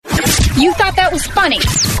funny.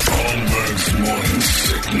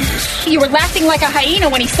 You were laughing like a hyena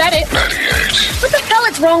when he said it. 98. What the hell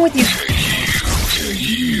is wrong with you?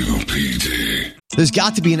 KUPD. There's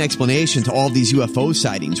got to be an explanation to all of these UFO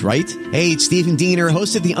sightings, right? Hey, it's Stephen Diener,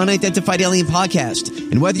 host of the Unidentified Alien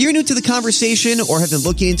Podcast. And whether you're new to the conversation or have been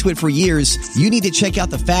looking into it for years, you need to check out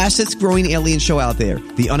the fastest growing alien show out there,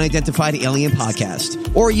 the Unidentified Alien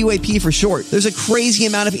Podcast, or UAP for short. There's a crazy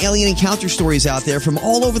amount of alien encounter stories out there from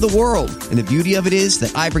all over the world. And the beauty of it is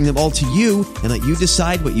that I bring them all to you and let you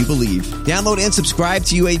decide what you believe. Download and subscribe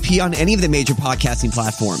to UAP on any of the major podcasting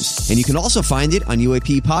platforms. And you can also find it on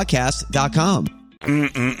UAPpodcast.com. I'm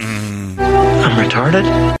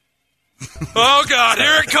retarded? Oh, God,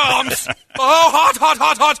 here it comes. Oh, hot, hot,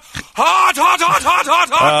 hot, hot. Hot, hot, hot, hot, hot,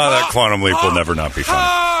 hot. That quantum leap will never not be funny.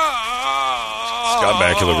 Scott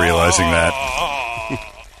Bakula realizing that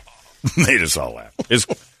made us all laugh. Is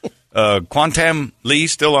Quantum Lee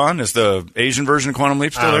still on? Is the Asian version of Quantum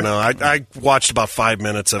Leap still there? I don't know. I watched about 5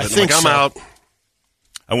 minutes of it. I'm out.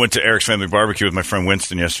 I went to Eric's Family Barbecue with my friend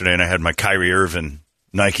Winston yesterday, and I had my Kyrie Irving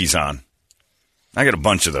Nikes on. I got a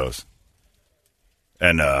bunch of those.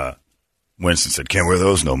 And Winston said, can't wear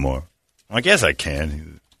those no more. I'm like, yes, I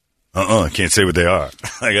can. I can't say what they are.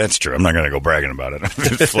 Like, that's true. I'm not going to go bragging about it.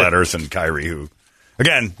 Flat Earth and Kyrie, who,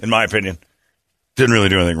 again, in my opinion, didn't really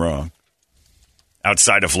do anything wrong.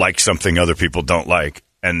 Outside of like something other people don't like.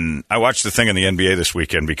 And I watched the thing in the NBA this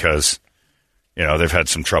weekend because, you know, they've had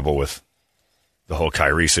some trouble with the whole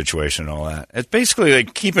Kyrie situation and all that. It's basically they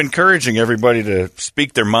keep encouraging everybody to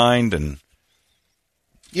speak their mind and,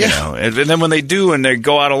 you know, and then when they do and they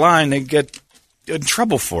go out of line, they get in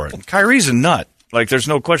trouble for it. And Kyrie's a nut. Like, there's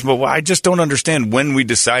no question. But I just don't understand when we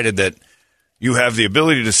decided that you have the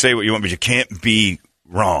ability to say what you want, but you can't be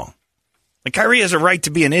wrong. Like, Kyrie has a right to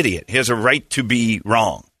be an idiot. He has a right to be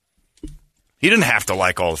wrong. He didn't have to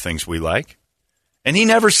like all the things we like. And he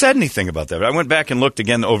never said anything about that. But I went back and looked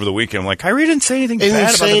again over the weekend. I'm like, Kyrie didn't say anything bad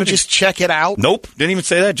about it. Saying just check it out? Nope. Didn't even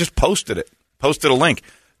say that. Just posted it. Posted a link.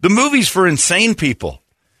 The movie's for insane people.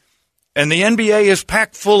 And the NBA is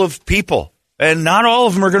packed full of people. And not all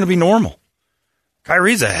of them are going to be normal.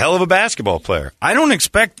 Kyrie's a hell of a basketball player. I don't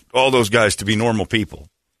expect all those guys to be normal people.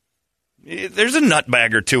 There's a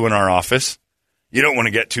nutbag or two in our office. You don't want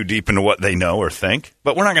to get too deep into what they know or think.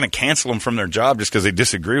 But we're not going to cancel them from their job just because they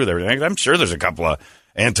disagree with everything. I'm sure there's a couple of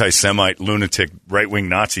anti-Semite, lunatic, right-wing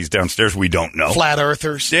Nazis downstairs we don't know. Flat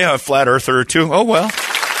earthers. Yeah, a flat earther or two. Oh, well,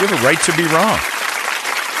 you have a right to be wrong.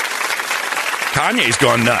 Kanye's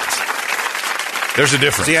gone nuts. There's a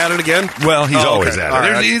difference. Is he at it again? Well, he's always at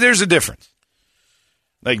it. Right. There's a difference.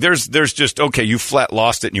 Like, there's just, okay, you flat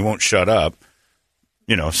lost it and you won't shut up.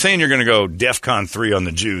 You know, saying you're going to go DEFCON 3 on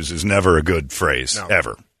the Jews is never a good phrase,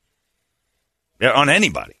 ever. Yeah, on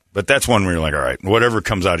anybody. But that's one where you're like, all right, whatever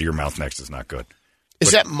comes out of your mouth next is not good.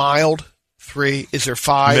 Is that mild? 3? Is there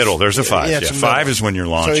 5? Middle. There's a 5. Yeah, 5 is when you're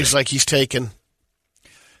launching. So he's taken.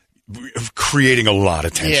 Creating a lot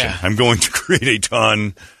of tension. Yeah. I'm going to create a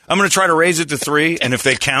ton. I'm going to try to raise it to 3, and if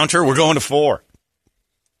they counter, we're going to 4.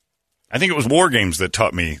 I think it was War Games that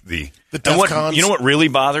taught me the DEFCONs. You know what really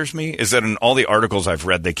bothers me is that in all the articles I've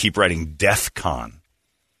read, they keep writing DEFCON.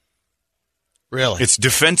 Really? It's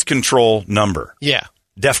Defense Control Number. Yeah.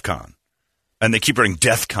 DEFCON. And they keep writing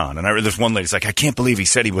DEFCON. And I read this one lady's like, I can't believe he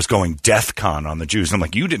said he was going DEFCON on the Jews. And I'm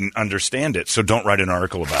like, you didn't understand it, so don't write an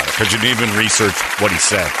article about it because you didn't even research what he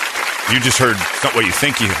said. You just heard what you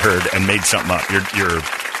think you heard and made something up. You're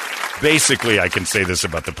basically, I can say this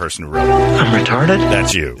about the person who wrote it. I'm retarded?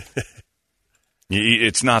 That's you.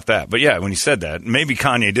 It's not that. But yeah, when he said that, maybe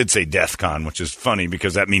Kanye did say DEFCON, which is funny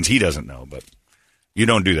because that means he doesn't know. But you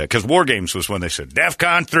don't do that. Because War Games was when they said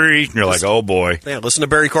DEFCON 3. And you're like, oh, boy. Yeah, listen to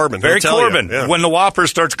Barry Corbin. Barry Corbin. Yeah. When the Whopper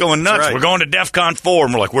starts going nuts, right. We're going to DEFCON 4.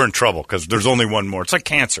 And we're like, we're in trouble because there's only one more. It's like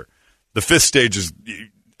cancer. The 5th stage is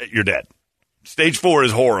you're dead. Stage 4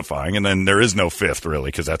 is horrifying. And then there is no 5th,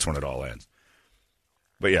 really, because that's when it all ends.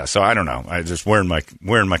 But, yeah, so I don't know. I just wearing my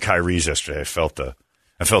Kyries yesterday. I felt the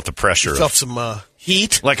pressure. You felt some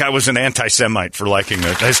heat? Like I was an anti-Semite for liking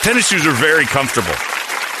it. His tennis shoes are very comfortable.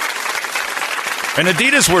 And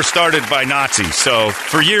Adidas were started by Nazis, so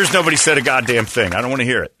for years nobody said a goddamn thing. I don't want to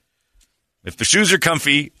hear it. If the shoes are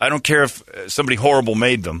comfy, I don't care if somebody horrible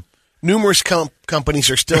made them. Numerous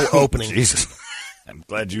companies are still opening. Jesus. I'm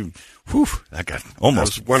glad you... Whew, that got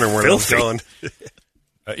almost I was wondering where filthy. that was going.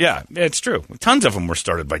 Yeah, it's true. Tons of them were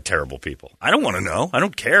started by terrible people. I don't want to know. I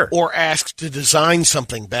don't care. Or asked to design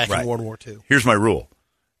something back Right. in World War II. Here's my rule.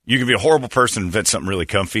 You can be a horrible person and invent something really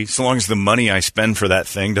comfy, so long as the money I spend for that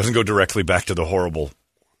thing doesn't go directly back to the horrible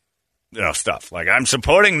stuff. Like, I'm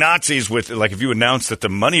supporting Nazis with, like, if you announce that the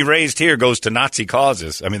money raised here goes to Nazi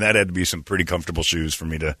causes, I mean, that had to be some pretty comfortable shoes for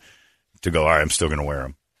me to go, all right, I'm still going to wear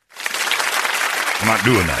them. I'm not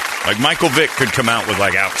doing that. Like, Michael Vick could come out with,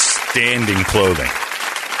 like, outstanding clothing.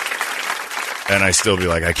 And I still be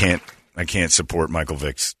like, I can't support Michael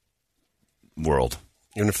Vick's world.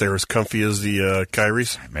 Even if they're as comfy as the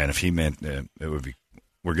Kyries? Man, if he meant it would be.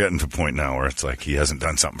 We're getting to a point now where it's like he hasn't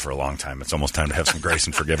done something for a long time. It's almost time to have some grace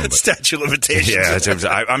and forgive him. But, statute of limitations.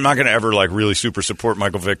 Yeah, I'm not going to ever like really super support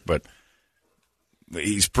Michael Vick, but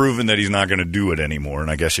he's proven that he's not going to do it anymore,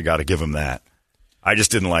 and I guess you got to give him that. I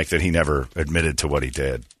just didn't like that he never admitted to what he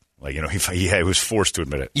did. Like, he was forced to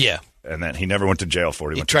admit it. Yeah. And then he never went to jail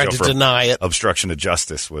for it. He tried to deny it. Obstruction of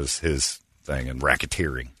justice was his thing, and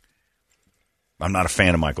racketeering. I'm not a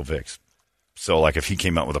fan of Michael Vick's. So, like, if he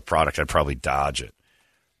came out with a product, I'd probably dodge it.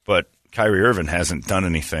 But Kyrie Irving hasn't done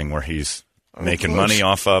anything where he's making money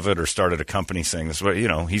off of it or started a company saying this.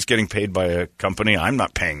 He's getting paid by a company. I'm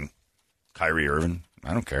not paying Kyrie Irving.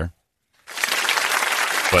 I don't care.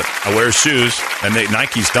 But I wear his shoes, and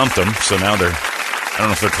Nike's dumped them, so now I don't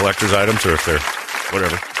know if they're collector's items or if they're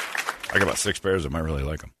whatever. I got about 6 pairs of them. I really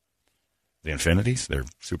like them. The Infinities, they're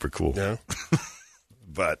super cool. Yeah.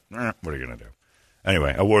 But what are you going to do?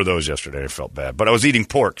 Anyway, I wore those yesterday. I felt bad. But I was eating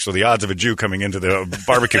pork, so the odds of a Jew coming into the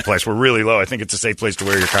barbecue place were really low. I think it's a safe place to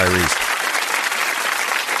wear your Kyries.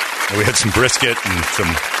 We had some brisket and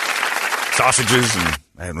some sausages, and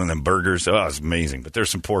I had one of them burgers. Oh, it was amazing. But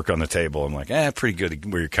there's some pork on the table. I'm like, pretty good to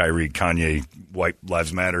wear your Kyrie, Kanye, White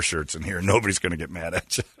Lives Matter shirts in here. Nobody's going to get mad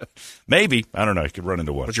at you. Maybe. I don't know. You could run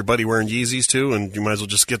into one. Was your buddy wearing Yeezys, too? And you might as well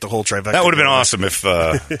just get the whole trifecta. That would have been awesome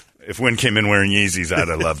if Wynn came in wearing Yeezys. I'd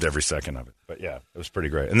have loved every second of it. But, yeah, it was pretty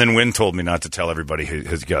great. And then Wynn told me not to tell everybody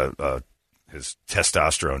he's got his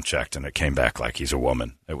testosterone checked, and it came back like he's a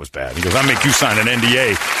woman. It was bad. He goes, I make you sign an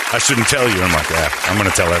NDA. I shouldn't tell you. I'm like, yeah, I'm going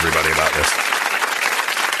to tell everybody about this.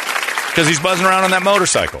 Because he's buzzing around on that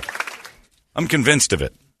motorcycle. I'm convinced of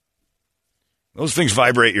it. Those things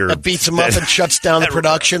vibrate your... That beats him up and shuts down the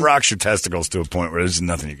production. Rocks your testicles to a point where there's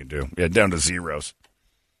nothing you can do. Yeah, down to zeros.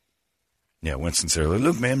 Yeah, Winston said,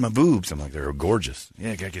 look, man, my boobs. I'm like, they're gorgeous.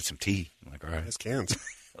 Yeah, I got to get some tea. I'm like, all right. That's cans.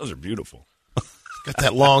 Those are beautiful. Got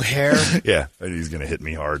that long hair. Yeah, he's going to hit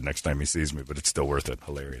me hard next time he sees me, but it's still worth it.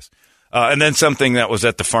 Hilarious. And then something that was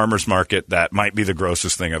at the farmer's market that might be the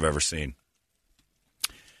grossest thing I've ever seen.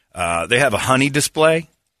 They have a honey display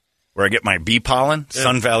where I get my bee pollen,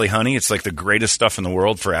 Sun Valley honey. It's like the greatest stuff in the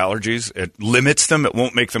world for allergies. It limits them. It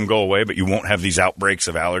won't make them go away, but you won't have these outbreaks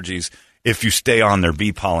of allergies if you stay on their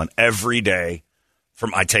bee pollen every day.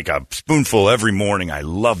 I take a spoonful every morning. I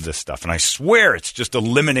love this stuff, and I swear it's just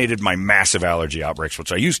eliminated my massive allergy outbreaks,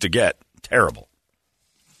 which I used to get. Terrible.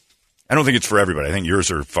 I don't think it's for everybody. I think yours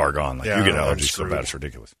are far gone. Like, you get allergies so bad it's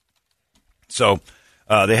ridiculous. So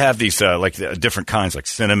they have these different kinds, like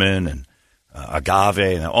cinnamon and agave,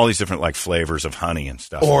 and all these different like flavors of honey and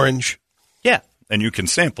stuff. Orange. Yeah, and you can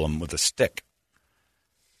sample them with a stick.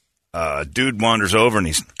 Dude wanders over and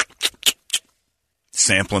he's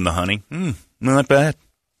sampling the honey. Not bad.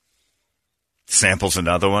 Samples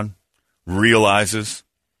another one. Realizes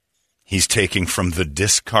he's taking from the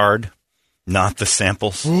discard, not the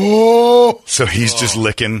samples. Oh. So he's just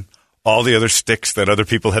licking all the other sticks that other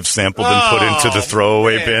people have sampled and put into the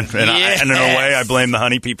throwaway bin. And in a way, I blame the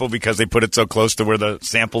honey people because they put it so close to where the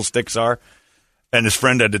sample sticks are. And his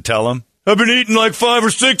friend had to tell him, I've been eating like 5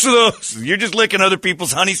 or 6 of those. You're just licking other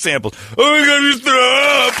people's honey samples. Oh, my God, just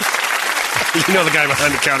throw up. You know the guy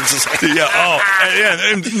behind the counter says,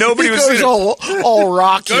 yeah, and nobody he was goes all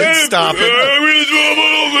rocky and stop it.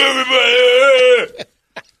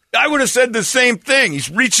 I would have said the same thing. He's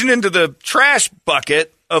reaching into the trash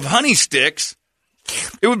bucket of honey sticks.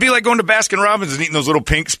 It would be like going to Baskin-Robbins and eating those little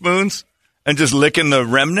pink spoons and just licking the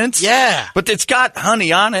remnants. Yeah. But it's got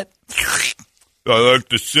honey on it. I like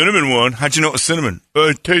the cinnamon one. How'd you know it was cinnamon?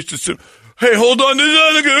 I taste the cinnamon. Hey, hold on.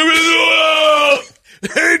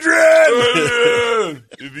 Adrian!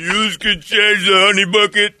 If you could change the honey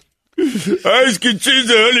bucket, I could change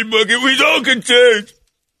the honey bucket. We all can change.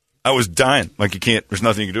 I was dying. Like, you can't, there's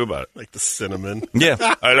nothing you can do about it. like the cinnamon. Yeah,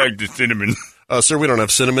 I like the cinnamon. Sir, we don't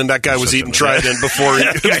have cinnamon. That guy was eating Trident before he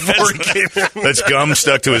came in. That's gum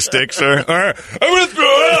stuck to his stick, sir. All right, I'm going to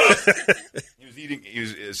throw up. He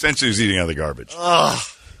was essentially eating other garbage. Ugh.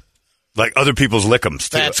 Like other people's lickums,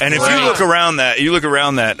 too. That's and great. if you look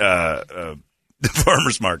around that, the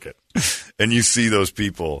farmer's market, and you see those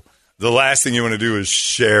people, the last thing you want to do is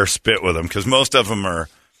share spit with them, because most of them are,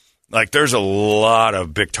 like, there's a lot of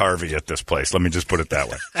Biktarvy at this place. Let me just put it that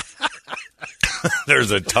way. There's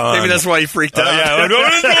a ton. Maybe that's why he freaked out. Yeah, like,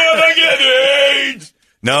 I get AIDS.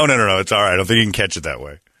 No. It's all right. I don't think you can catch it that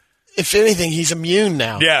way. If anything, he's immune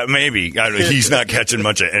now. Yeah, maybe. He's not catching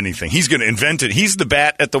much of anything. He's going to invent it. He's the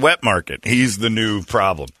bat at the wet market. He's the new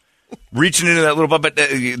problem. Reaching into that little bucket.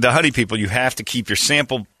 But the honey people, you have to keep your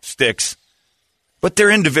sample sticks. But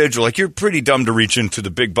they're individual. Like, you're pretty dumb to reach into the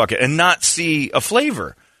big bucket and not see a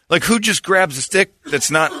flavor. Like, who just grabs a stick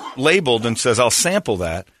that's not labeled and says, I'll sample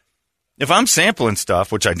that? If I'm sampling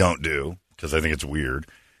stuff, which I don't do because I think it's weird,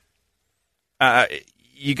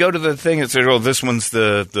 you go to the thing and say, oh, this one's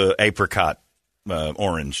the apricot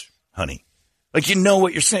orange honey. Like, you know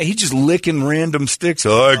what you're saying. He's just licking random sticks.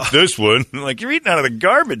 I like this one. Like, you're eating out of the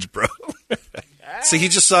garbage, bro. See, he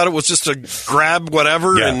just thought it was just a grab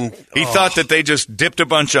whatever. Yeah. And he thought that they just dipped a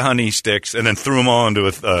bunch of honey sticks and then threw them all into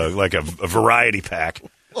a variety pack.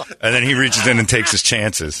 And then he reaches in and takes his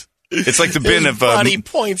chances. It's like the bin of... Buddy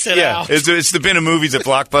points it out. It's the bin of movies at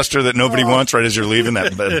Blockbuster that nobody wants right as you're leaving,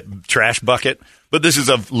 that trash bucket. But this is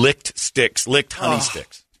of licked honey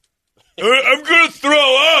sticks. I'm going to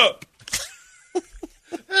throw up.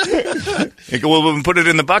 Well, we'll put it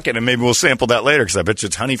in the bucket, and maybe we'll sample that later, because I bet you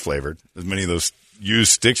it's honey-flavored, as many of those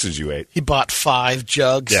used sticks as you ate. He bought 5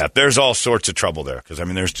 jugs. Yeah, there's all sorts of trouble there, because,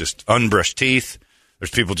 there's just unbrushed teeth.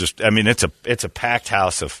 There's people just, it's a packed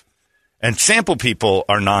house of, and sample people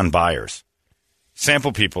are non-buyers.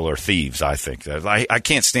 Sample people are thieves, I think. I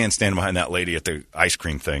can't standing behind that lady at the ice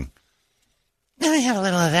cream thing. Let me have a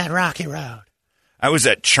little of that Rocky Road. I was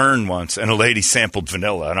at Churn once, and a lady sampled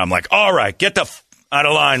vanilla, and I'm like, all right, get the out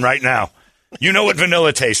of line right now. You know what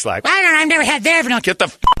vanilla tastes like. I've never had their vanilla. Get the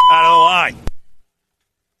out of the line.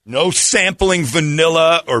 No sampling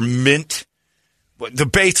vanilla or mint. The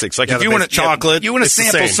basics. Like, if you want chocolate, you want to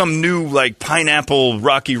sample some new, like, pineapple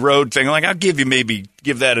Rocky Road thing, like, I'll give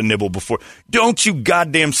that a nibble before. Don't you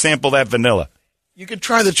goddamn sample that vanilla. You could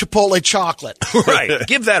try the Chipotle chocolate. Right.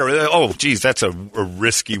 Give that geez, that's a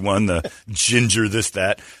risky one. The ginger, this,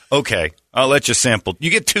 that. Okay, I'll let you sample.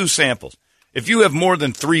 You get 2 samples. If you have more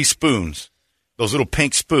than 3 spoons, those little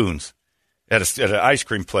pink spoons, at an ice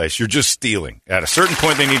cream place, you're just stealing. At a certain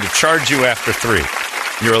point, they need to charge you after 3.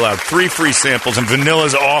 You're allowed 3 free samples, and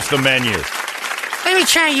vanilla's off the menu. Let me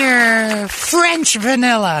try your French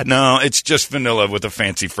vanilla. No, it's just vanilla with a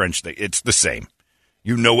fancy French thing. It's the same.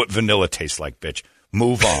 You know what vanilla tastes like, bitch.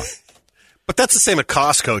 Move on. But that's the same at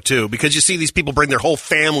Costco, too, because you see these people bring their whole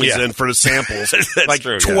families in for the samples. Like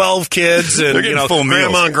true, 12 kids and full grandma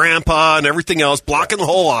meals. And grandpa and everything else, blocking the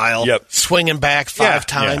whole aisle. Yep. Swinging back 5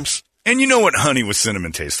 times. Yeah. And you know what honey with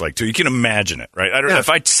cinnamon tastes like, too. You can imagine it, right? If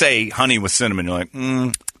I say honey with cinnamon, you're like,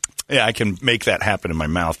 yeah, I can make that happen in my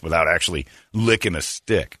mouth without actually licking a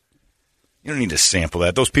stick. You don't need to sample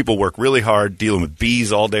that. Those people work really hard dealing with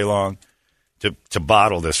bees all day long to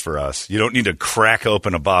bottle this for us. You don't need to crack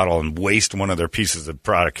open a bottle and waste one of their pieces of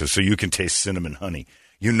product so you can taste cinnamon honey.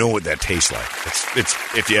 You know what that tastes like. It's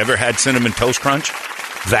if you ever had Cinnamon Toast Crunch,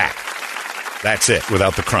 that's it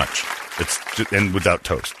without the crunch. And without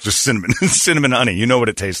toast, just cinnamon honey. You know what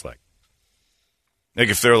it tastes like. Like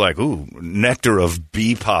if they're like, ooh, nectar of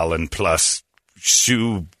bee pollen plus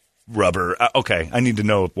shoe rubber. Okay, I need to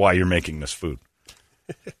know why you're making this food.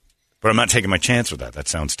 But I'm not taking my chance with that. That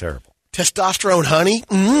sounds terrible. Testosterone honey?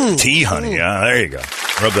 Tea honey. Yeah, there you go.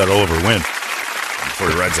 Rub that all over Win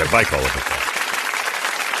before he rides that bike all over the place.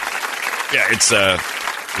 Yeah, it's the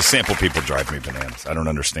sample people drive me bananas. I don't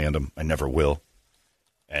understand them. I never will.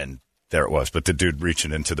 And there it was. But the dude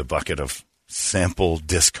reaching into the bucket of sample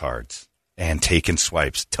discards and taking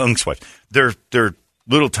swipes, tongue swipes. They're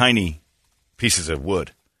little tiny pieces of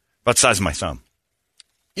wood, about the size of my thumb.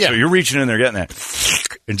 Yeah. So you're reaching in there, getting that,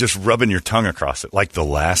 and just rubbing your tongue across it like the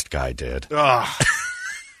last guy did.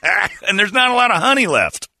 And there's not a lot of honey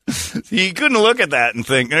left. You couldn't look at that and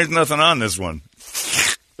think, there's nothing on this one.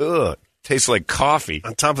 Ugh. Tastes like coffee.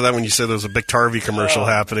 On top of that, when you said there was a Biktarvy commercial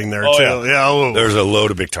happening there, too. Yeah. There's a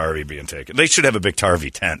load of Biktarvy being taken. They should have a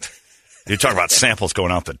Biktarvy tent. You talk about samples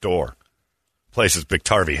going out the door. Place is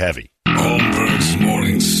Biktarvy heavy. Holmberg's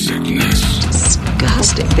Morning Sickness.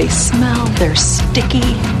 Disgusting. They smell. They're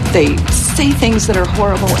sticky. They say things that are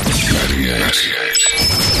horrible. 98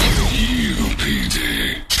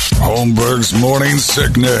 UPD. Holmberg's Morning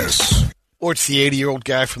Sickness. Or it's the 80-year-old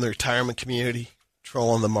guy from the retirement community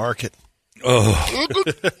trolling the market.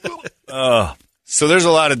 So there's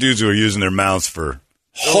a lot of dudes who are using their mouths for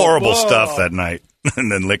horrible stuff that night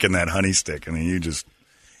and then licking that honey stick. I mean,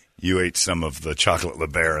 you ate some of the chocolate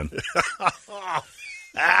LeBaron.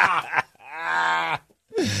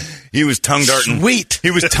 He was tongue darting. Sweet. He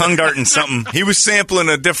was tongue darting something. He was sampling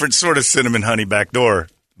a different sort of cinnamon honey back door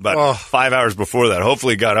about 5 hours before that.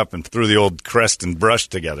 Hopefully he got up and threw the old crest and brush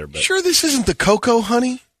together. But sure this isn't the cocoa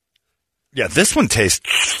honey? Yeah, this one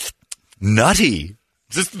tastes nutty.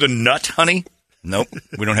 Is this the nut honey? Nope,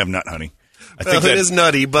 we don't have nut honey. I think it is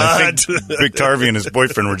nutty, but Vic Tarvey and his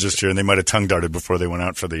boyfriend were just here, and they might have tongue-darted before they went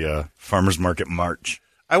out for the farmer's market march.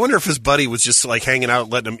 I wonder if his buddy was just like hanging out,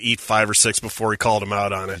 letting him eat 5 or 6 before he called him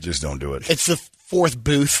out on it. Just don't do it. It's the 4th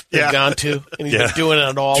booth they've gone to, and he's been doing it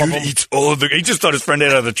on all of them. Eats all of the, he just thought his friend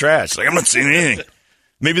ate out of the trash. Like, I'm not seeing anything.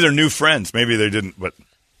 Maybe they're new friends. Maybe they didn't, but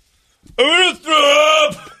I'm going to throw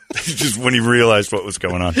up! Just when he realized what was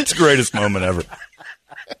going on. It's the greatest moment ever.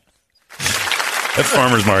 That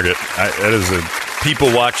farmer's market, that is a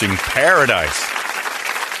people-watching paradise.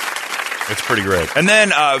 It's pretty great. And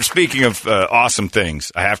then, speaking of awesome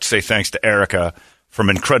things, I have to say thanks to Erica from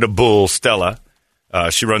Incredible Stella.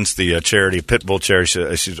 She runs the charity, Pitbull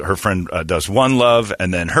Charity. Her friend does One Love,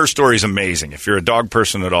 and then her story is amazing. If you're a dog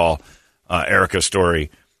person at all, Erica's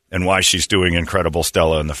story and why she's doing Incredible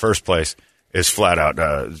Stella in the first place is flat out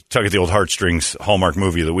tug at the old heartstrings, Hallmark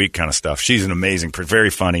movie of the week kind of stuff. She's an amazing, very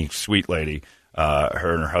funny, sweet lady.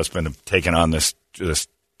 Her and her husband have taken on this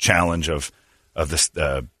challenge of this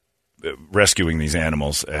rescuing these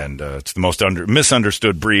animals, and it's the most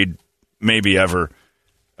misunderstood breed maybe ever,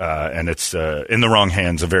 and it's in the wrong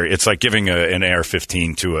hands. It's like giving an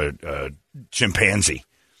AR-15 to a chimpanzee.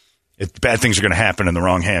 Bad things are going to happen in the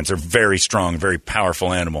wrong hands. They're very strong, very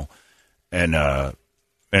powerful animal, and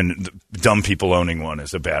dumb people owning one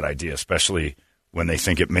is a bad idea, especially when they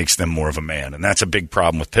think it makes them more of a man. And that's a big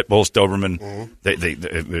problem with pit bulls, Doberman. Mm-hmm. They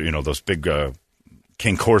those big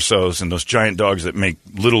King Corsos and those giant dogs that make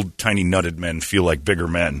little tiny nutted men feel like bigger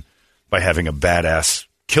men by having a badass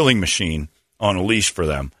killing machine on a leash for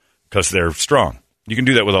them because they're strong. You can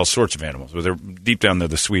do that with all sorts of animals. They're deep down, they're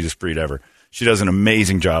the sweetest breed ever. She does an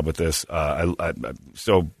amazing job with this. I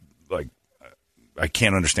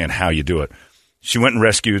can't understand how you do it. She went and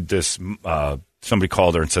rescued this. Somebody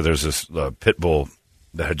called her and said there's this pit bull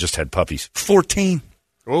that had just had puppies. 14.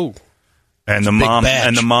 Oh, and the mom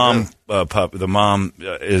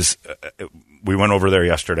is. We went over there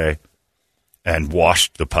yesterday and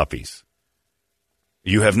washed the puppies.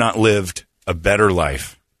 You have not lived a better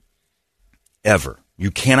life ever. You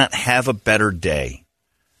cannot have a better day.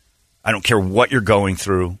 I don't care what you're going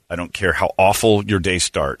through. I don't care how awful your day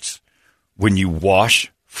starts. When you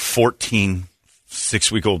wash 14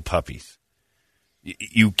 6-week-old puppies,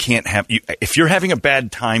 you can't have. If you're having a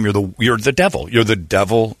bad time, you're the devil. You're the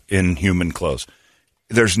devil in human clothes.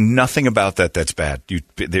 There's nothing about that that's bad.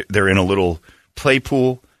 They're in a little play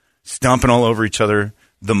pool, stomping all over each other.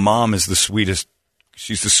 The mom is the sweetest.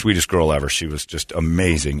 She's the sweetest girl ever. She was just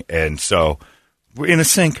amazing. And so we're in a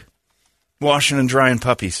sink, washing and drying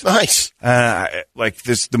puppies. Nice. Like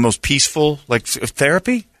this, the most peaceful, like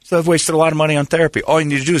therapy. So I've wasted a lot of money on therapy. All you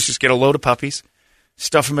need to do is just get a load of puppies,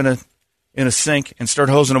 stuff them in a sink, and start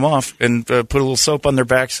hosing them off, and put a little soap on their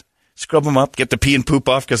backs, scrub them up, get the pee and poop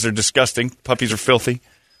off because they're disgusting. Puppies are filthy.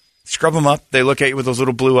 Scrub them up. They look at you with those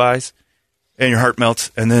little blue eyes, and your heart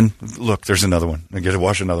melts. And then look, there's another one. I get to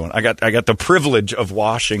wash another one. I got the privilege of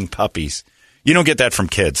washing puppies. You don't get that from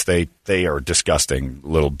kids. They are disgusting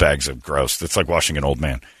little bags of gross. It's like washing an old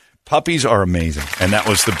man. Puppies are amazing, and that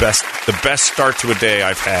was the best start to a day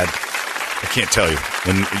I've had. I can't tell you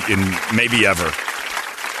in maybe ever.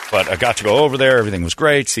 But I got to go over there. Everything was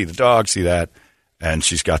great. See the dog, see that. And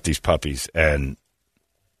she's got these puppies. And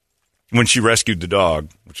when she rescued the dog,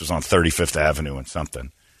 which was on 35th Avenue and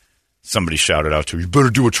somebody shouted out to her, "You better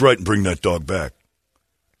do what's right and bring that dog back."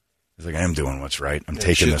 He's like, "I am doing what's right. I'm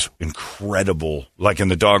taking this incredible."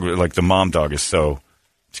 And the dog, like the mom dog is so.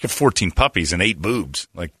 She's got 14 puppies and 8 boobs.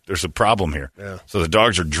 Like, there's a problem here. Yeah. So the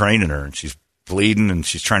dogs are draining her, and she's bleeding, and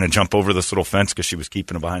she's trying to jump over this little fence because she was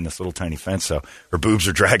keeping it behind this little tiny fence. So her boobs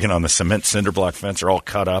are dragging on the cement cinder block fence. They're all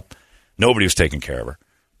cut up. Nobody was taking care of her,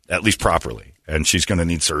 at least properly. And she's going to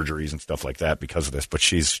need surgeries and stuff like that because of this. But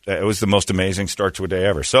it was the most amazing start to a day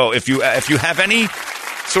ever. So if you have any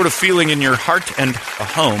sort of feeling in your heart and a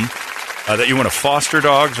home that you want to foster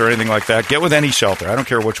dogs or anything like that, get with any shelter. I don't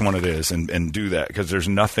care which one it is, and do that, because there's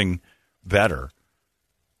nothing better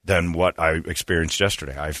than what I experienced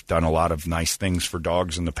yesterday. I've done a lot of nice things for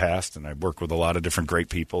dogs in the past, and I've worked with a lot of different great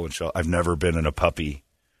people. And I've never been in a puppy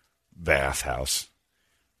bath house.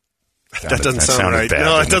 That doesn't sound right. Bad,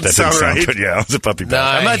 no, it doesn't sound right. Good. Yeah, I was a puppy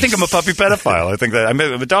pedophile. Nice. I think I'm a puppy pedophile. I think that I'm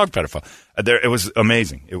a dog pedophile. It was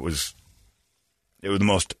amazing. It was the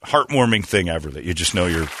most heartwarming thing ever, that you just know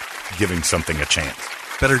you're giving something a chance.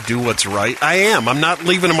 Better do what's right. I am. I'm not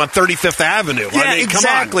leaving them on 35th Avenue. Yeah, I mean,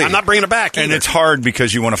 exactly. Come on. I'm not bringing it back either. And it's hard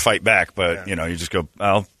because you want to fight back, but you just go,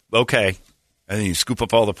 "Oh, okay." And then you scoop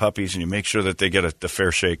up all the puppies and you make sure that they get the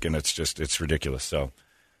fair shake, and it's ridiculous. So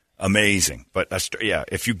Amazing. But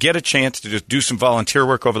if you get a chance to just do some volunteer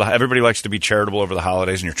work everybody likes to be charitable over the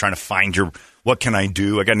holidays, and you're trying to find what can I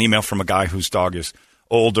do? I got an email from a guy whose dog is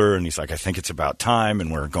older, and he's like, I think it's about time,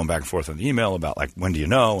 and we're going back and forth on the email about like, when do you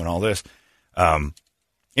know, and all this.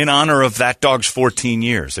 In honor of that dog's 14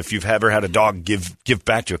 years, if you've ever had a dog give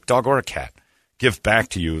back to you, a dog or a cat, give back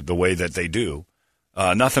to you the way that they do,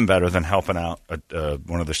 nothing better than helping out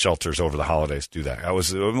one of the shelters over the holidays do that.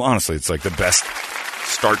 Honestly, it's like the best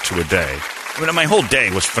start to a day. I mean, my whole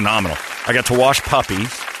day was phenomenal. I got to wash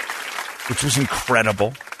puppies, which was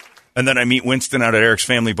incredible. And then I meet Winston out at Eric's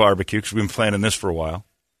Family Barbecue, because we've been planning this for a while.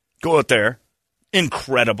 Go out there.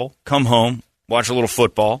 Incredible. Come home. Watch a little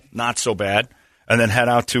football. Not so bad. And then head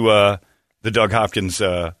out to the Doug Hopkins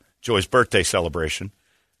Joy's birthday celebration.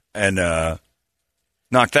 And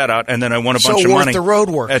knock that out. And then I won a bunch of money. the road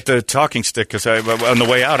work. At the Talking Stick, because on the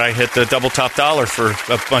way out, I hit the double top dollar for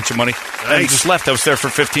a bunch of money. Nice. And I just left. I was there for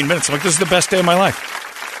 15 minutes. I'm like, this is the best day of my life.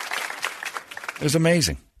 It was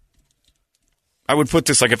amazing. I would put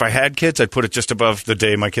this, like, if I had kids, I'd put it just above the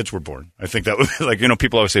day my kids were born. I think that would be, like,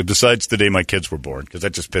 people always say, besides the day my kids were born, because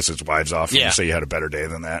that just pisses wives off when you say you had a better day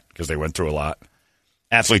than that, because they went through a lot.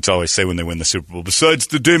 Athletes always say when they win the Super Bowl, besides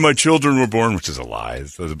the day my children were born, which is a lie.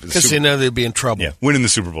 Because they know they'd be in trouble. Yeah, winning the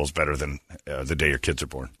Super Bowl is better than the day your kids are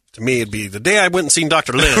born. To me, it'd be the day I went and seen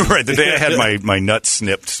Dr. Lynn. Right, the day I had my nuts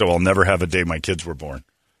snipped, so I'll never have a day my kids were born.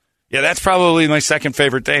 Yeah, that's probably my second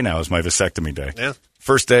favorite day now, is my vasectomy day. Yeah.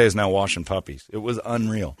 First day is now washing puppies. It was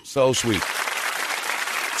unreal. So sweet.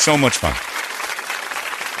 So much fun.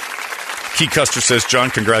 Key Custer says, John,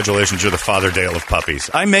 congratulations. You're the Father Dale of puppies.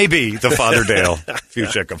 I may be the Father Dale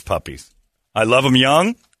Fuchek of puppies. I love them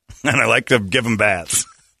young, and I like to give them baths.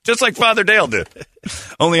 Just like Father Dale did.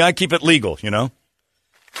 Only I keep it legal,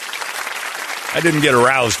 I didn't get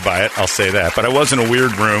aroused by it, I'll say that. But I was in a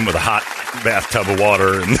weird room with a hot bathtub of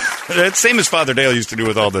water. And it's same as Father Dale used to do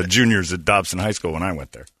with all the juniors at Dobson High School when I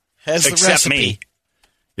went there. Has the Except recipe. me.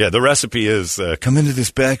 Yeah, the recipe is come into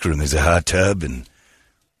this back room. There's a hot tub, and,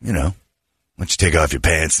 why don't you take off your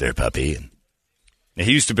pants there, puppy? And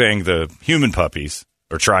he used to bang the human puppies,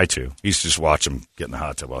 or try to. He used to just watch them get in the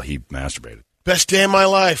hot tub while he masturbated. Best day of my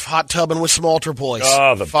life, hot tubbing with some altar boys.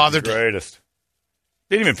 Oh, the Father greatest.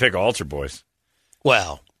 Didn't even pick altar boys.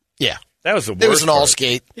 Well, yeah. That was the worst. There was an part. all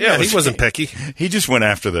skate. Yeah, he wasn't picky. He just went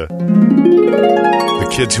after the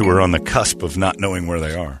kids who were on the cusp of not knowing where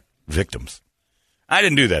they are. Victims. I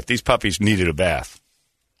didn't do that. These puppies needed a bath.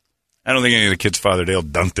 I don't think any of the kids Father Dale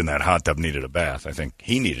dunked in that hot tub needed a bath. I think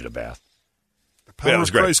he needed a bath. The power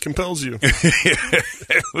of Christ compels you.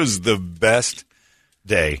 It was the best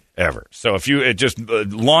day ever. So it just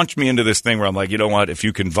launched me into this thing where I'm like, you know what? If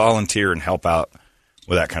you can volunteer and help out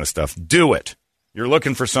with that kind of stuff, do it. You're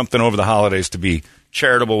looking for something over the holidays to be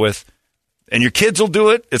charitable with, and your kids will do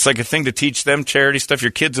it. It's like a thing to teach them charity stuff.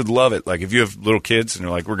 Your kids would love it. Like if you have little kids and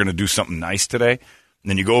they're like, we're going to do something nice today, and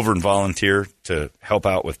then you go over and volunteer to help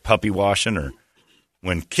out with puppy washing or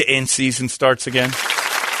when kitten season starts again.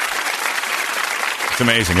 It's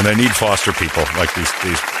amazing. And they need foster people. Like these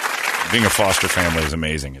being a foster family is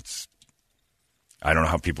amazing. I don't know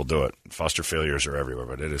how people do it. Foster failures are everywhere,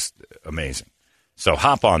 but it is amazing. So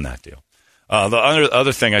hop on that deal. The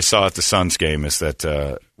other thing I saw at the Suns game is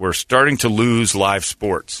that we're starting to lose live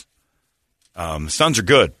sports. The Suns are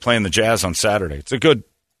good, playing the Jazz on Saturday. It's a good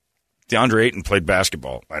 – DeAndre Ayton played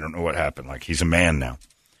basketball. I don't know what happened. Like, he's a man now.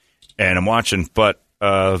 And I'm watching. But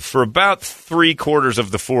for about 3/4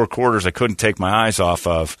 of the 4 quarters, I couldn't take my eyes off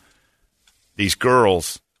of these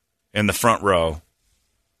girls in the front row.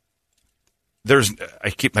 I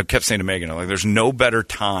kept saying to Megan, like, there's no better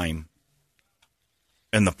time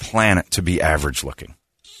in the planet to be average looking,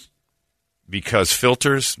 because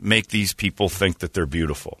filters make these people think that they're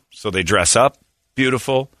beautiful. So they dress up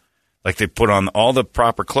beautiful, like they put on all the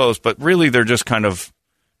proper clothes, but really they're just kind of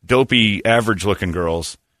dopey, average looking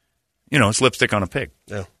girls. It's lipstick on a pig.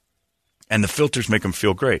 Yeah. And the filters make them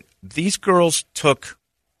feel great. These girls took,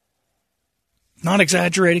 not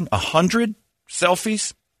exaggerating, 100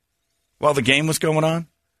 selfies while the game was going on.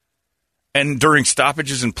 And during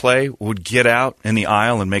stoppages in play, would get out in the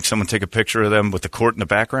aisle and make someone take a picture of them with the court in the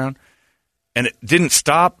background. And it didn't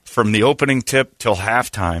stop from the opening tip till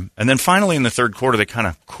halftime. And then finally in the third quarter, they kind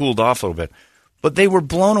of cooled off a little bit. But they were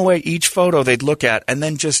blown away. Each photo they'd look at and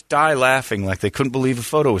then just die laughing like they couldn't believe a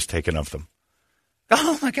photo was taken of them.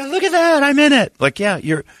 Oh, my God, look at that. I'm in it. Like, yeah,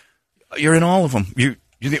 you're in all of them. You're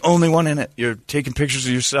the only one in it. You're taking pictures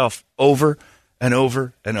of yourself over and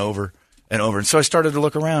over and over and over. And so I started to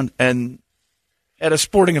look around, and at a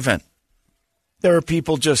sporting event, there are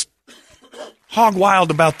people just hog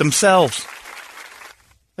wild about themselves.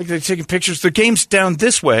 Like they're taking pictures. The game's down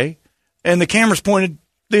this way, and the camera's pointed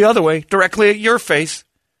the other way, directly at your face.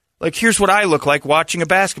 Like, here's what I look like watching a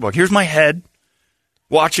basketball. Here's my head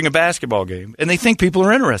watching a basketball game, and they think people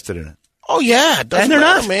are interested in it. Oh, yeah. It doesn't And they're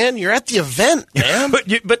matter, not. man. You're at the event, man. But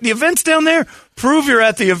the event's down there. Prove you're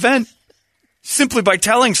at the event simply by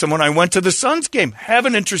telling someone I went to the Suns game. Have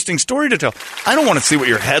an interesting story to tell. I don't want to see what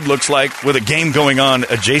your head looks like with a game going on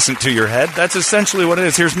adjacent to your head. That's essentially what it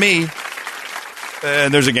is. Here's me,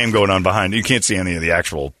 and there's a game going on behind. You can't see any of the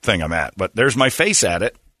actual thing I'm at, but there's my face at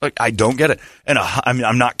it. Like, I don't get it. And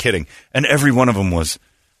I'm not kidding. And every one of them was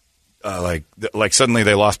like suddenly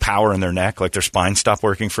they lost power in their neck, like their spine stopped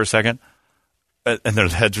working for a second. And their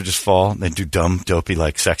heads would just fall, and they'd do dumb, dopey,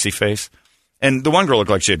 like, sexy face. And the one girl looked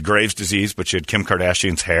like she had Graves' disease, but she had Kim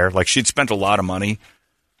Kardashian's hair. Like, she'd spent a lot of money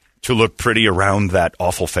to look pretty around that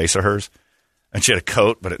awful face of hers. And she had a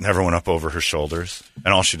coat, but it never went up over her shoulders.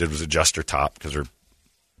 And all she did was adjust her top because her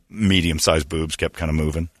medium-sized boobs kept kind of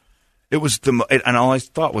moving. It was and all I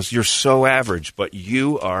thought was, you're so average, but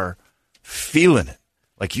you are feeling it.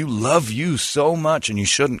 Like, you love you so much, and you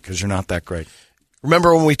shouldn't because you're not that great.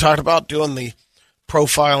 Remember when we talked about doing the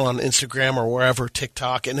profile on Instagram or wherever,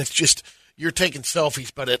 TikTok, and it's just you're taking selfies,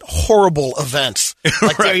 but at horrible events.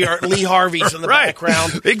 Like there you are, Lee Harvey's in the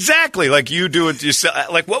background. Exactly. Like you do it yourself.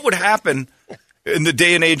 Like what would happen in the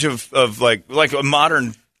day and age of like a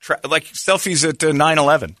modern, like selfies at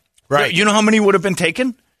 9/11? Right. You know how many would have been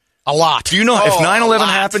taken? A lot. Do you know if 9/11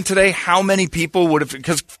 happened today, how many people would have,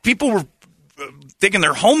 because people were taking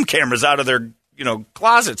their home cameras out of their,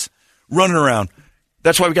 closets, running around.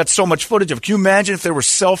 That's why we got so much footage of it. Can you imagine if there were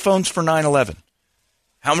cell phones for 9/11?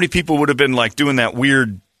 How many people would have been like doing that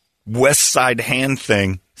weird West Side hand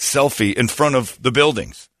thing, selfie in front of the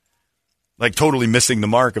buildings? Like totally missing the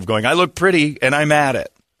mark of going, I look pretty and I'm at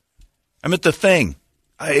it. I'm at the thing.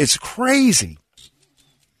 It's crazy.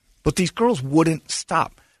 But these girls wouldn't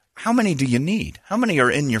stop. How many do you need? How many are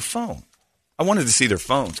in your phone? I wanted to see their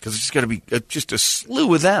phones because it's just got to be just a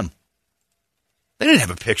slew of them. They didn't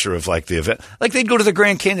have a picture of, like, the event. Like, they'd go to the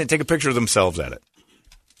Grand Canyon and take a picture of themselves at it.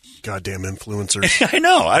 Goddamn influencers. I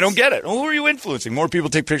know. I don't get it. Who are you influencing? More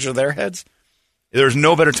people take pictures of their heads? There's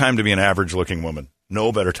no better time to be an average-looking woman.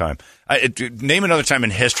 No better time. Name another time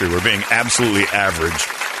in history where being absolutely average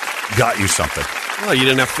got you something. Well, you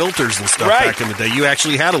didn't have filters and stuff back in the day. You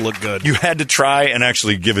actually had to look good. You had to try and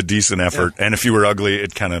actually give a decent effort. Yeah. And if you were ugly,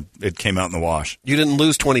 it came out in the wash. You didn't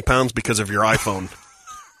lose 20 pounds because of your iPhone.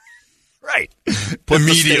 Right. Put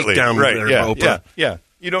immediately the steak down there, Oprah. Yeah.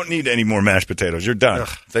 You don't need any more mashed potatoes. You're done. Ugh.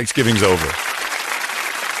 Thanksgiving's over.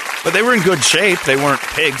 But they were in good shape. They weren't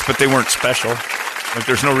pigs, but they weren't special. Like,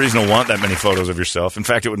 there's no reason to want that many photos of yourself. In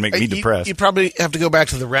fact, it would make me depressed. You probably have to go back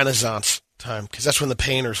to the Renaissance time, because that's when the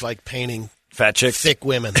painters like painting fat chicks, thick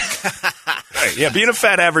women. Right. Yeah, being a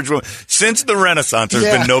fat average woman. Since the Renaissance, there's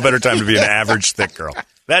been no better time to be an average thick girl.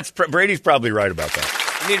 Brady's probably right about that.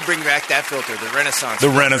 You need to bring back that filter, the Renaissance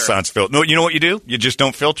filter. The Renaissance filter. No, you know what you do? You just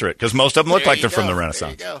don't filter it, because most of them look like they're from the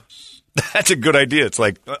Renaissance. There you go. That's a good idea. It's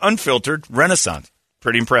like unfiltered Renaissance.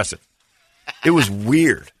 Pretty impressive. It was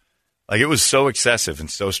weird. Like, it was so excessive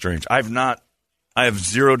and so strange. I have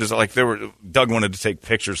zero desire. Like, Doug wanted to take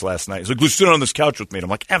pictures last night. He's like, let's sit on this couch with me. And I'm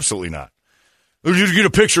like, absolutely not. Let's just get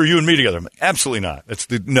a picture of you and me together. I'm like, absolutely not.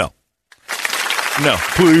 No,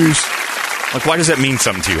 please. Like, why does that mean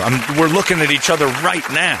something to you? We're looking at each other right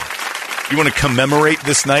now. You want to commemorate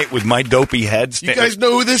this night with my dopey head? You guys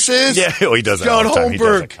know who this is? Yeah, he does that John all the time. He does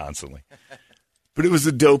Holmberg. it constantly. But it was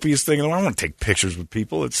the dopiest thing. I don't want to take pictures with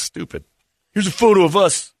people. It's stupid. Here's a photo of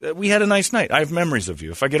us. We had a nice night. I have memories of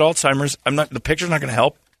you. If I get Alzheimer's, the picture's not going to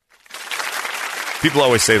help. People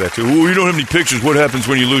always say that too. Oh, you don't have any pictures. What happens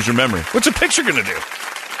when you lose your memory? What's a picture going to do?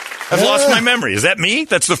 I've lost my memory. Is that me?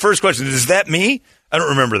 That's the first question. Is that me? I don't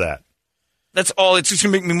remember that. That's all. It's just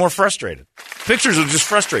going to make me more frustrated. Pictures will just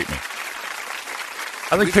frustrate me.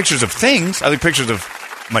 I like pictures of things. I like pictures of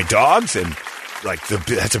my dogs and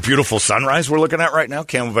that's a beautiful sunrise we're looking at right now.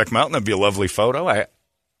 Camelback Mountain. That'd be a lovely photo. I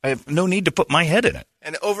have no need to put my head in it.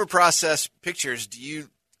 And overprocessed pictures,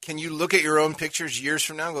 can you look at your own pictures years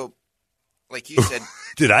from now and go, like you said,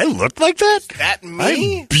 did I look like that? Is that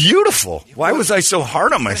me? I'm beautiful. Why was I so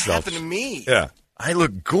hard on myself? What happened to me? Yeah. I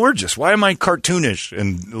look gorgeous. Why am I cartoonish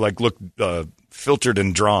and look filtered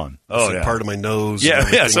and drawn? Oh, yeah. Part of my nose.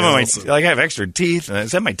 Yeah. Some of my, I have extra teeth.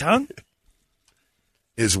 Is that my tongue?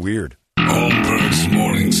 Is weird. Holmberg's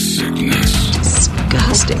Morning Sickness.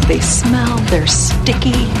 Disgusting. They smell. They're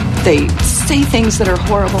sticky. They say things that are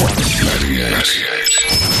horrible. 98.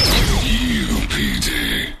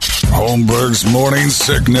 UPD. Holmberg's Morning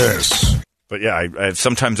Sickness. But yeah,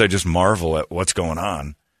 sometimes I just marvel at what's going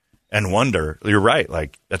on. and wonder, you're right,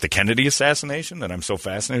 like at the Kennedy assassination that I'm so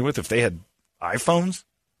fascinated with, if they had iPhones,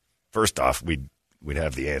 first off, we'd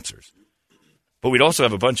have the answers. But we'd also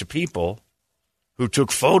have a bunch of people who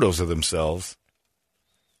took photos of themselves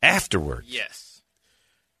afterwards. Yes.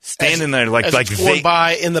 Standing there like going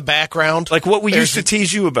by in the background. Like what we used to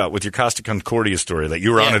tease you about with your Costa Concordia story, that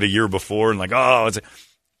you were on it a year before and like,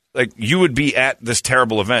 like you would be at this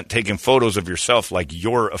terrible event taking photos of yourself like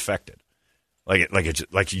you're affected.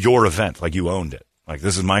 Like your event, like you owned it. Like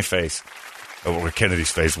this is my face. Where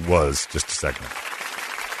Kennedy's face was just a second.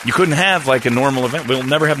 You couldn't have like a normal event. We'll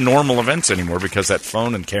never have normal events anymore because that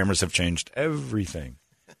phone and cameras have changed everything.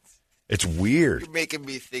 It's weird. You're making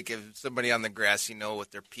me think of somebody on the grassy knoll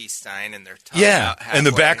with their peace sign and their tongue out halfway. In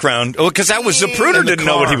the background. Oh, because that was Zapruder didn't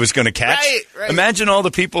know what he was going to catch. Right. Imagine all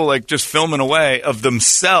the people like just filming away of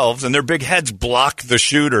themselves, and their big heads block the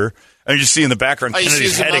shooter, and you see in the background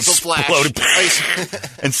Kennedy's head exploded,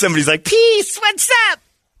 and somebody's like, "Peace, what's up?"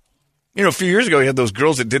 You know, a few years ago, you had those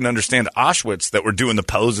girls that didn't understand Auschwitz that were doing the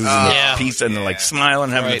poses and the peace and like smiling,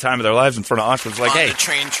 having the time of their lives in front of Auschwitz. Like, on the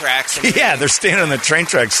train tracks. Yeah, they're standing on the train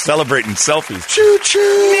tracks celebrating selfies. Choo choo!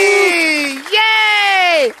 Me!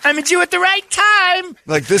 Yay! I met you at the right time.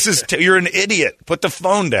 Like, this is you're an idiot. Put the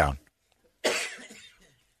phone down.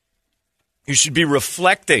 You should be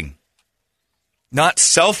reflecting, not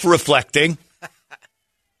self-reflecting.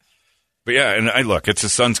 But yeah, and look, it's a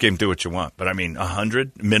Suns game. Do what you want, but I mean,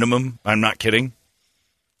 100 minimum. I'm not kidding.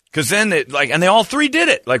 Because then, and they all three did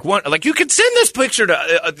it. Like you could send this picture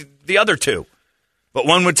to the other two, but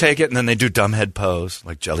one would take it, and then they do dumb head pose,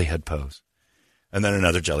 like jelly head pose, and then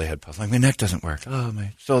another jelly head pose, like my neck doesn't work. Oh,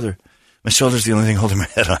 my shoulder's the only thing holding my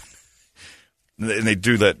head on. And they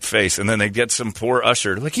do that face, and then they get some poor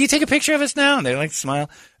usher, like, can you take a picture of us now? And they like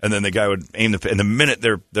smile, and then the guy would aim and the minute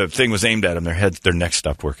the thing was aimed at him, their neck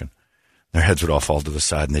stopped working. Their heads would all fall to the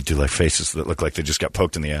side, and they'd do like faces that look like they just got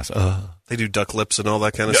poked in the ass. They do duck lips and all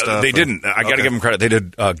that kind of stuff? They didn't. I got to give them credit. They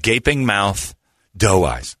did gaping mouth, doe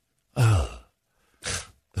eyes. They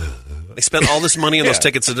spent all this money on those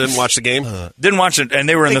tickets and didn't watch the game? Didn't watch it, and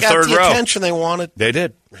they were in the third row. They got the attention they wanted. They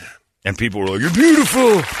did. And people were like, you're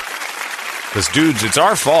beautiful. Because, dudes, it's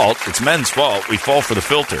our fault. It's men's fault. We fall for the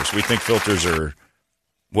filters. We think filters are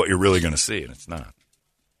what you're really going to see, and it's not.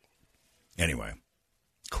 Anyway,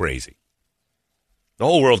 crazy. The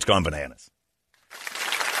whole world's gone bananas.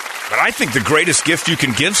 But I think the greatest gift you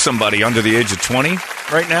can give somebody under the age of 20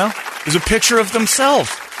 right now is a picture of themselves.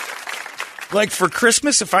 Like for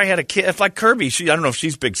Christmas, if I had a kid, if like Kirby, I don't know if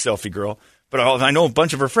she's a big selfie girl, but I know a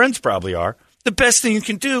bunch of her friends probably are. The best thing you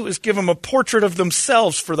can do is give them a portrait of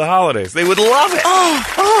themselves for the holidays. They would love it.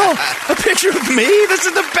 Oh, a picture of me? This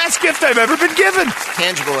is the best gift I've ever been given. It's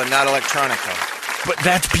tangible and not electronic, though. But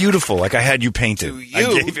that's beautiful. Like I had you painted. To you. I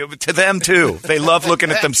gave it to them, too. They love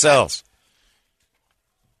looking at themselves.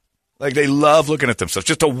 Like they love looking at themselves.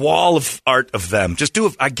 Just a wall of art of them.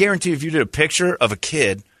 I guarantee if you did a picture of a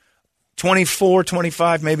kid, 24,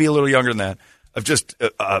 25, maybe a little younger than that, of just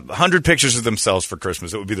 100 pictures of themselves for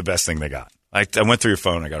Christmas, it would be the best thing they got. I went through your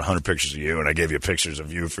phone. I got 100 pictures of you, and I gave you pictures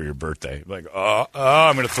of you for your birthday. Like,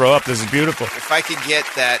 I'm going to throw up. This is beautiful. If I could get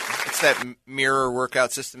that, it's that mirror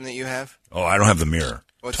workout system that you have. Oh, I don't have the mirror.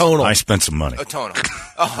 Tonal. I spent some money. Oh, tonal.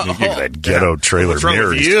 You give that ghetto trailer mirror. What's wrong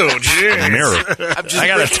with you? Mirror. I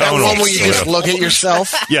got a tonal. One where you just look at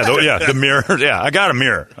yourself. Yeah, the mirror. Yeah, I got a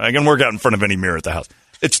mirror. I can work out in front of any mirror at the house.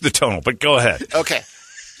 It's the tonal, but go ahead. Okay.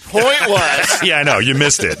 Point was. Yeah, I know. You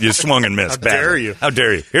missed it. You swung and missed. How dare you? How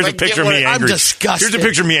dare you? Here's a picture of me angry. I'm disgusted. Here's a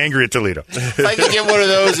picture of me angry at Toledo. If I could get one of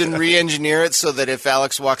those and re-engineer it so that if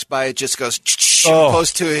Alex walks by, it just goes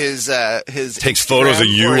post to his takes Instagram photos of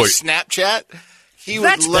you or or his Snapchat. He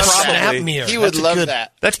would love that. He would love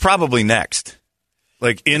that. That's probably next.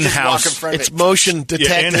 Like in-house. It's motion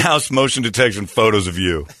detected. In-house motion detection photos of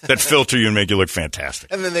you that filter you and make you look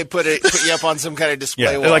fantastic. And then they put you up on some kind of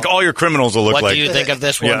display wall. Like all your criminals will look like. What do you think of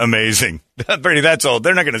this one? Yeah, amazing. Bernie, that's all.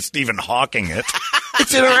 They're not going to Stephen Hawking it.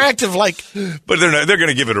 It's interactive, like. But they're going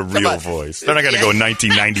to give it a real voice. They're not going to go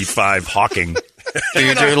 1995 Hawking. Do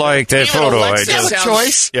you like that photo?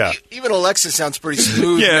 Choice. Yeah. Even Alexa sounds pretty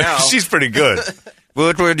smooth yeah, now. She's pretty good.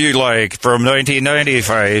 What would you like from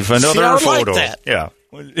 1995? Another photo. Like that. Yeah.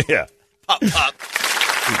 Yeah.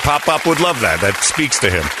 Pop would love that. That speaks to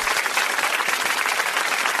him.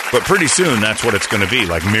 But pretty soon, that's what it's going to be.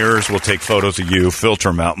 Like mirrors will take photos of you, filter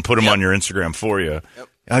them out, and put them on your Instagram for you. Yep.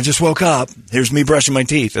 I just woke up. Here's me brushing my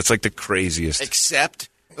teeth. That's like the craziest. Except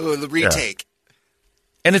the retake. Yeah.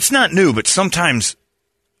 And it's not new, but sometimes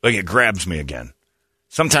like it grabs me again.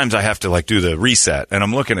 Sometimes I have to like do the reset, and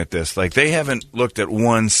I'm looking at this like they haven't looked at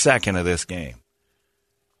 1 second of this game.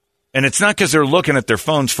 And it's not because they're looking at their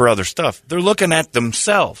phones for other stuff. They're looking at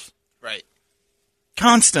themselves. Right.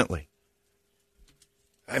 Constantly.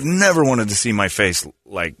 I've never wanted to see my face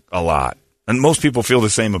like a lot. And most people feel the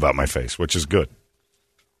same about my face, which is good.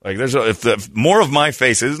 Like if more of my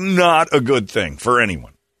face is not a good thing for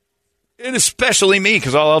anyone. And especially me,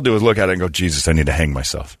 because all I'll do is look at it and go, Jesus, I need to hang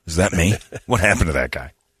myself. Is that me? What happened to that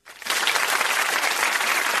guy?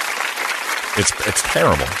 It's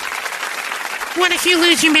terrible. What if you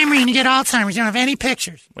lose your memory and you get Alzheimer's? You don't have any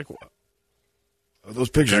pictures. Like, what? Those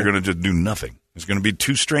pictures are going to just do nothing. There's going to be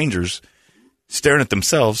two strangers staring at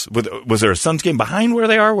themselves. Was there a Suns game behind where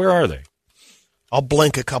they are? Where are they? I'll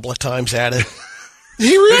blink a couple of times at it.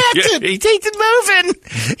 He reacted. He takes it moving.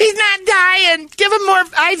 He's not dying. Give him more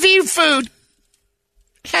IV food.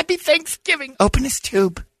 Happy Thanksgiving. Open his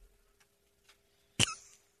tube.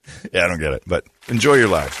 Yeah, I don't get it. But enjoy your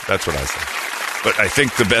life. That's what I say. But I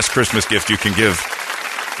think the best Christmas gift you can give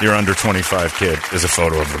your under 25 kid is a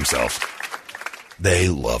photo of themselves. They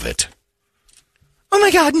love it. Oh, my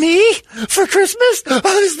God, me? For Christmas? Oh,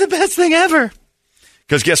 this is the best thing ever.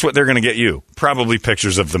 Because guess what they're going to get you? Probably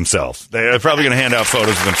pictures of themselves. They're probably going to hand out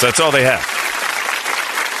photos of themselves. That's all they have.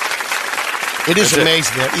 It is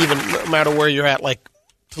amazing that even no matter where you're at, like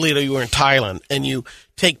Toledo, you were in Thailand, and you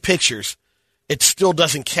take pictures, it still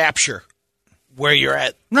doesn't capture where you're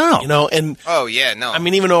at. No. You know, and oh, yeah, no. I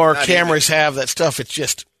mean, even though our cameras have that stuff, it's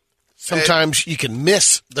just sometimes you can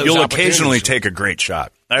miss those You'll opportunities. occasionally take a great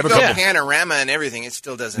shot. I have a couple couple panorama and everything. It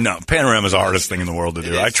still doesn't. No, panorama's the hardest thing in the world to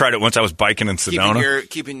do. I tried it once. I was biking in Sedona.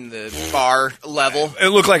 Keeping the bar level. It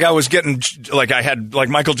looked like I was getting like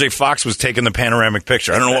Michael J. Fox was taking the panoramic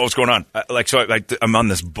picture. I don't know what was going on. I'm on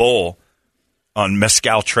this bowl on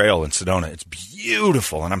Mescal Trail in Sedona. It's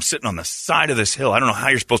beautiful, and I'm sitting on the side of this hill. I don't know how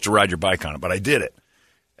you're supposed to ride your bike on it, but I did it.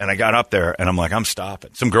 And I got up there, and I'm like, I'm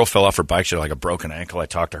stopping. Some girl fell off her bike. She had like a broken ankle. I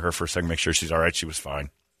talked to her for a second, make sure she's all right. She was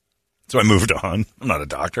fine. So I moved on. I'm not a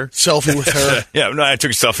doctor. Selfie with her. Yeah, no, I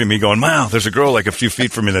took a selfie of me going, wow, there's a girl like a few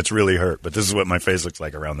feet from me that's really hurt. But this is what my face looks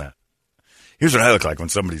like around that. Here's what I look like when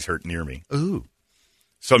somebody's hurt near me. Ooh.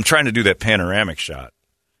 So I'm trying to do that panoramic shot.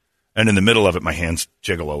 And in the middle of it, my hands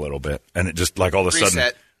jiggle a little bit. And it just, like, all of a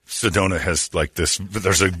sudden, Sedona has, like, this,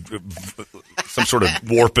 there's some sort of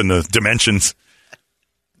warp in the dimensions.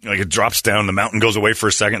 Like, it drops down, the mountain goes away for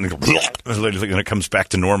a second, and then it comes back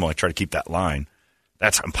to normal. I try to keep that line.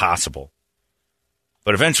 That's impossible.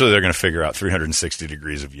 But eventually they're going to figure out 360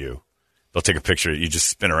 degrees of you. They'll take a picture. You just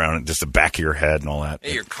spin around and just the back of your head and all that.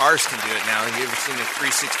 Hey, your cars can do it now. Have you ever seen a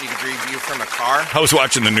 360-degree view from a car? I was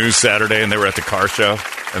watching the news Saturday, and they were at the car show.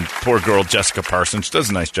 And poor girl, Jessica Parsons, does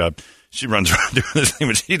a nice job. She runs around doing this thing,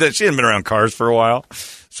 but she hadn't been around cars for a while.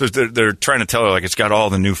 So they're trying to tell her, like, it's got all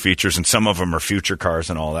the new features, and some of them are future cars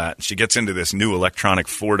and all that. And she gets into this new electronic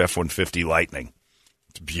Ford F-150 Lightning.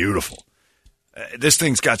 It's beautiful. This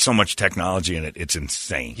thing's got so much technology in it, it's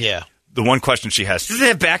insane. Yeah. The one question she has, does it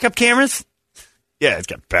have backup cameras? Yeah, it's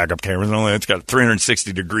got backup cameras. It's got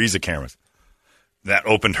 360 degrees of cameras. That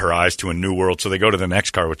opened her eyes to a new world. So they go to the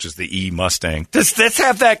next car, which is the E-Mustang. Does this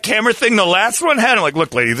have that camera thing the last one had? I'm like,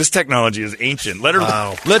 look, lady, this technology is ancient. Let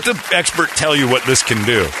the expert tell you what this can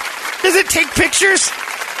do. Does it take pictures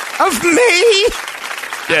of me?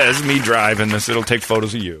 Yeah, this is me driving this. It'll take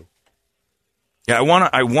photos of you. Yeah,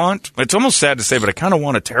 I want, it's almost sad to say, but I kind of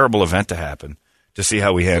want a terrible event to happen to see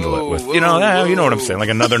how we handle it with, you know what I'm saying, like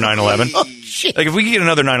another 9/11. Like if we could get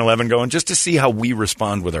another 9/11 going, just to see how we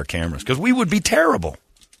respond with our cameras, because we would be terrible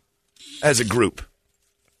as a group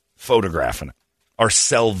photographing it,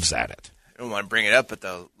 ourselves at it. I don't want to bring it up, but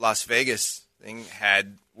the Las Vegas thing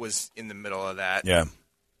was in the middle of that. Yeah.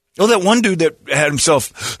 Oh, that one dude that had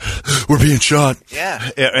himself, we're being shot. Yeah.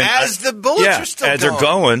 As the bullets are still going. As they're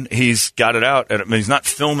going, he's got it out. And he's not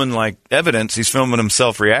filming like evidence. He's filming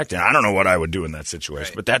himself reacting. I don't know what I would do in that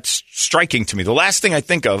situation, but that's striking to me. The last thing I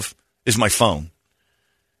think of is my phone,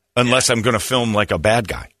 unless I'm going to film like a bad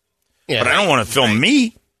guy. Yeah, but I don't want to film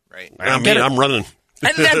me. Right. I'm running.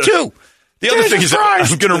 And that too. The other thing is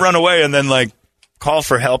I'm going to run away and then like call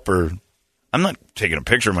for help, or I'm not taking a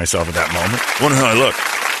picture of myself at that moment. Wonder how I look.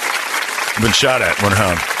 I've been shot at. Wonder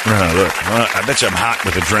how I look. I bet you I'm hot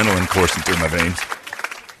with adrenaline coursing through my veins.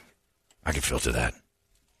 I can filter that.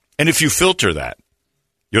 And if you filter that,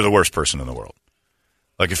 you're the worst person in the world.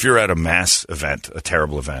 Like if you're at a mass event, a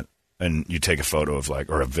terrible event, and you take a photo of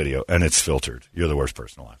or a video, and it's filtered, you're the worst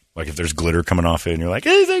person alive. Like if there's glitter coming off it, and you're like,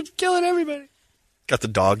 hey, they're killing everybody. Got the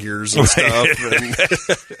dog ears and stuff.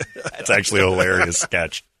 That's actually a hilarious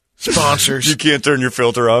sketch. Sponsors. You can't turn your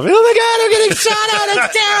filter off. Oh my God, I'm getting shot at.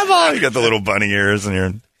 It's terrible. You got the little bunny ears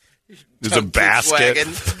and there's a basket.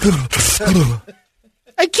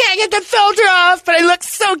 I can't get the filter off, but I look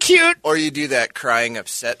so cute. Or you do that crying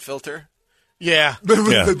upset filter. Yeah.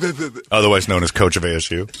 Otherwise known as coach of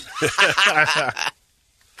ASU.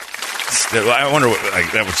 I wonder what,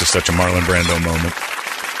 that was just such a Marlon Brando moment.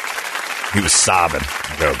 He was sobbing.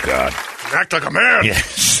 Oh, God. Act like a man. Yeah,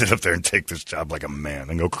 sit up there and take this job like a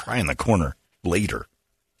man and go cry in the corner later.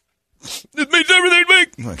 It makes everything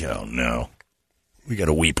big. I'm like, oh, no. We got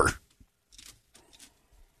a weeper.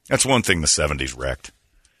 That's one thing the 70s wrecked.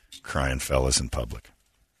 Crying fellas in public.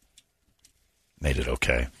 Made it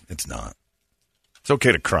okay. It's not. It's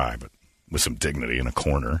okay to cry, but with some dignity in a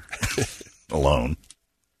corner. Alone.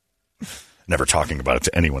 Never talking about it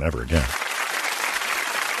to anyone ever again.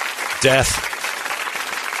 Death.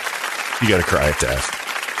 You got to cry at death.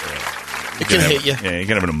 It can hit you. Yeah, you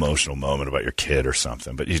can have an emotional moment about your kid or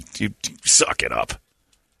something, but you suck it up.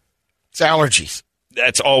 It's allergies.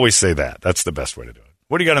 That's always say that. That's the best way to do it.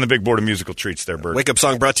 What do you got on the big board of musical treats there, Bert? Wake Up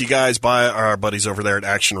Song brought to you guys by our buddies over there at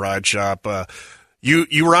Action Ride Shop.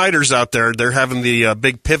 You riders out there, they're having the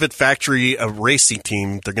big Pivot Factory racing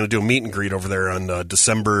team. They're going to do a meet and greet over there on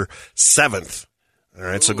December 7th. All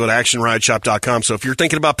right, so go to actionrideshop.com. So if you're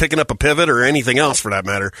thinking about picking up a Pivot or anything else for that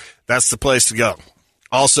matter, that's the place to go.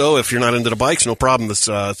 Also, if you're not into the bikes, no problem. This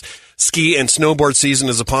ski and snowboard season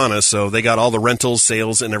is upon us, so they got all the rentals,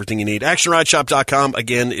 sales, and everything you need. Actionrideshop.com,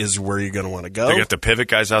 again, is where you're going to want to go. They got the Pivot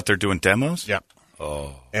guys out there doing demos? Yep.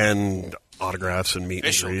 Oh. And autographs and meet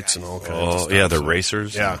and greets and all kinds of stuff. Oh, yeah, the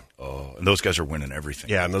racers? Yeah. And those guys are winning everything.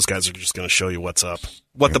 Yeah, and those guys are just going to show you what's up.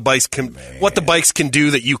 What the bikes can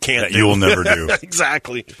do that you can't that do. you will never do.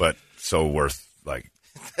 Exactly. But so worth,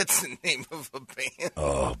 That's the name of a band.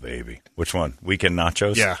 Oh, baby. Which one? Weekend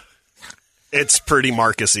Nachos? Yeah. It's pretty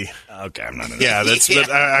Marcus-y. Okay, I'm not into Yeah, Yeah.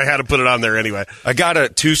 I had to put it on there anyway. I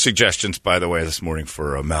got 2 suggestions, by the way, this morning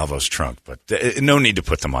for Malvo's trunk, but no need to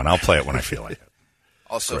put them on. I'll play it when I feel like it.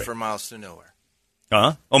 Also Great. for Miles to Nowhere.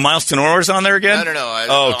 Huh? Oh, Miles to Nowhere's on there again?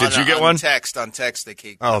 No. Did you get one? On text, they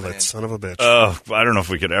keep Oh, coming that in. son of a bitch. Oh, I don't know if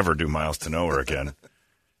we could ever do Miles to Nowhere again.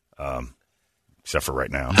 Except for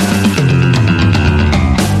right now.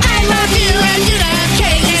 I love you and you don't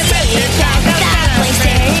care.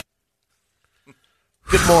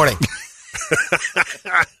 Good morning.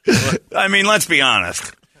 I mean, let's be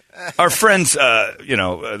honest. Our friends,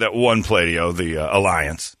 that won Pladio, the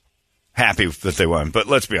Alliance, happy that they won. But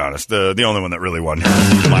let's be honest, the only one that really won here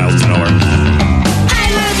is Miles to Nowhere.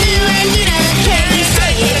 I love you and you don't care. You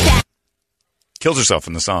say it. Kills herself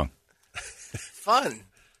in the song. Fun.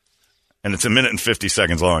 And it's 1 minute and 50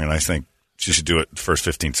 seconds long, and I think she should do it the first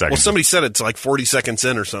 15 seconds. Well, somebody said it's like 40 seconds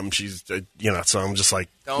in or something. She's, so I'm just like,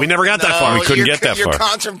 we never got that far. We couldn't get that far. You're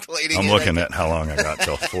contemplating I'm it. looking at how long I got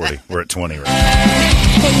till 40. We're at 20 right now.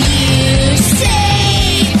 And you say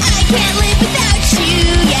I can't live without you.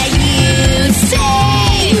 Yeah, you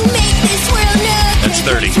say you make this world no. That's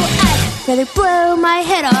 30. Better blow my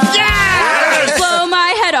head off. Yeah! Blow my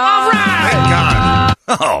head off. All right. Thank God.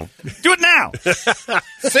 Oh, do it now.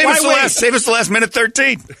 Save us the last minute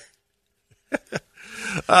 13.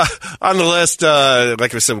 On the list,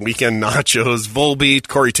 like I said, Weekend Nachos, Volbeat,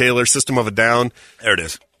 Corey Taylor, System of a Down. There it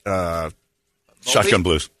is. Shotgun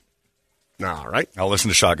Blues. All right. I'll listen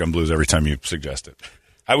to Shotgun Blues every time you suggest it.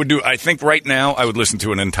 I think right now I would listen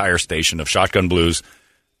to an entire station of Shotgun Blues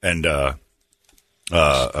and I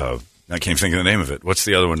can't even think of the name of it. What's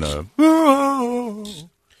the other one?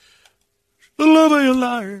 The love of your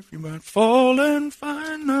life, you might fall and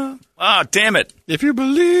find love. Ah, damn it. If you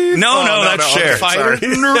believe. No, that's Cher. Fighter.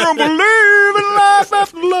 You don't believe in life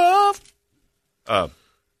after love.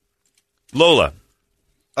 Lola.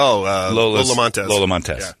 Oh, Lola Montez. Lola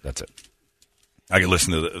Montez. Yeah. That's it. I could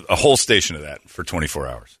listen to a whole station of that for 24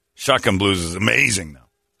 hours. Shotgun Blues is amazing, though.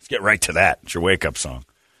 Let's get right to that. It's your wake-up song.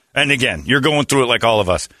 And again, you're going through it like all of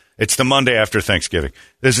us. It's the Monday after Thanksgiving.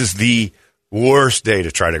 This is the worst day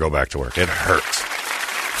to try to go back to work. It hurts.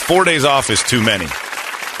 4 days off is too many.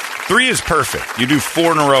 3 is perfect. You do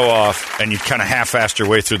 4 in a row off, and you kind of half-assed your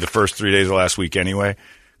way through the first 3 days of last week anyway.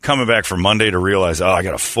 Coming back for Monday to realize, I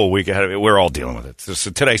got a full week ahead of it. We're all dealing with it.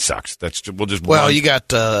 So today sucks. You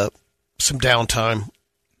got some downtime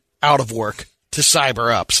out of work to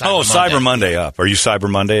cyber up. Cyber Monday up. Are you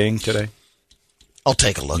Cyber Mondaying today? I'll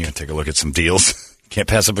take a look. You can take a look at some deals. Can't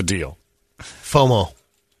pass up a deal. FOMO.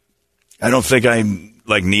 I don't think I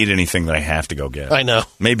need anything that I have to go get. I know.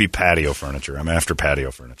 Maybe patio furniture. I'm after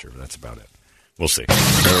patio furniture, but that's about it. We'll see.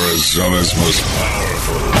 Arizona's most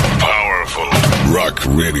powerful rock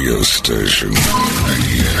radio station.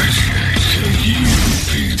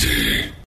 UPD.